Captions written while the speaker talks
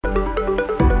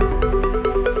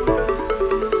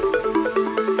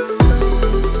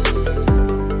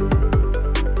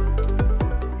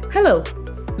Hello,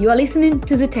 you are listening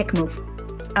to The Tech Move.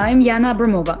 I'm Yana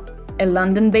Abramova, a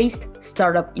London-based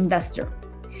startup investor.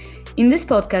 In this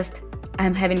podcast,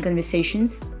 I'm having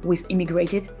conversations with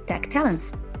immigrated tech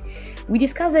talents. We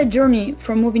discuss their journey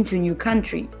from moving to a new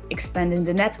country, expanding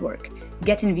the network,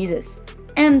 getting visas,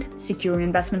 and securing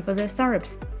investment for their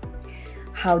startups.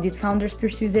 How did founders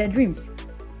pursue their dreams?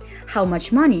 How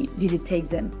much money did it take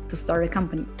them to start a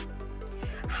company?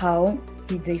 How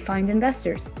did they find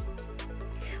investors?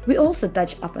 We also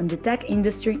touch upon the tech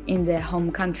industry in their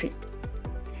home country.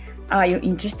 Are you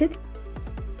interested?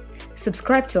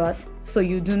 Subscribe to us so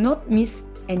you do not miss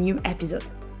a new episode.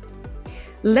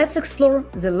 Let's explore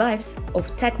the lives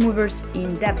of tech movers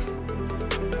in depth.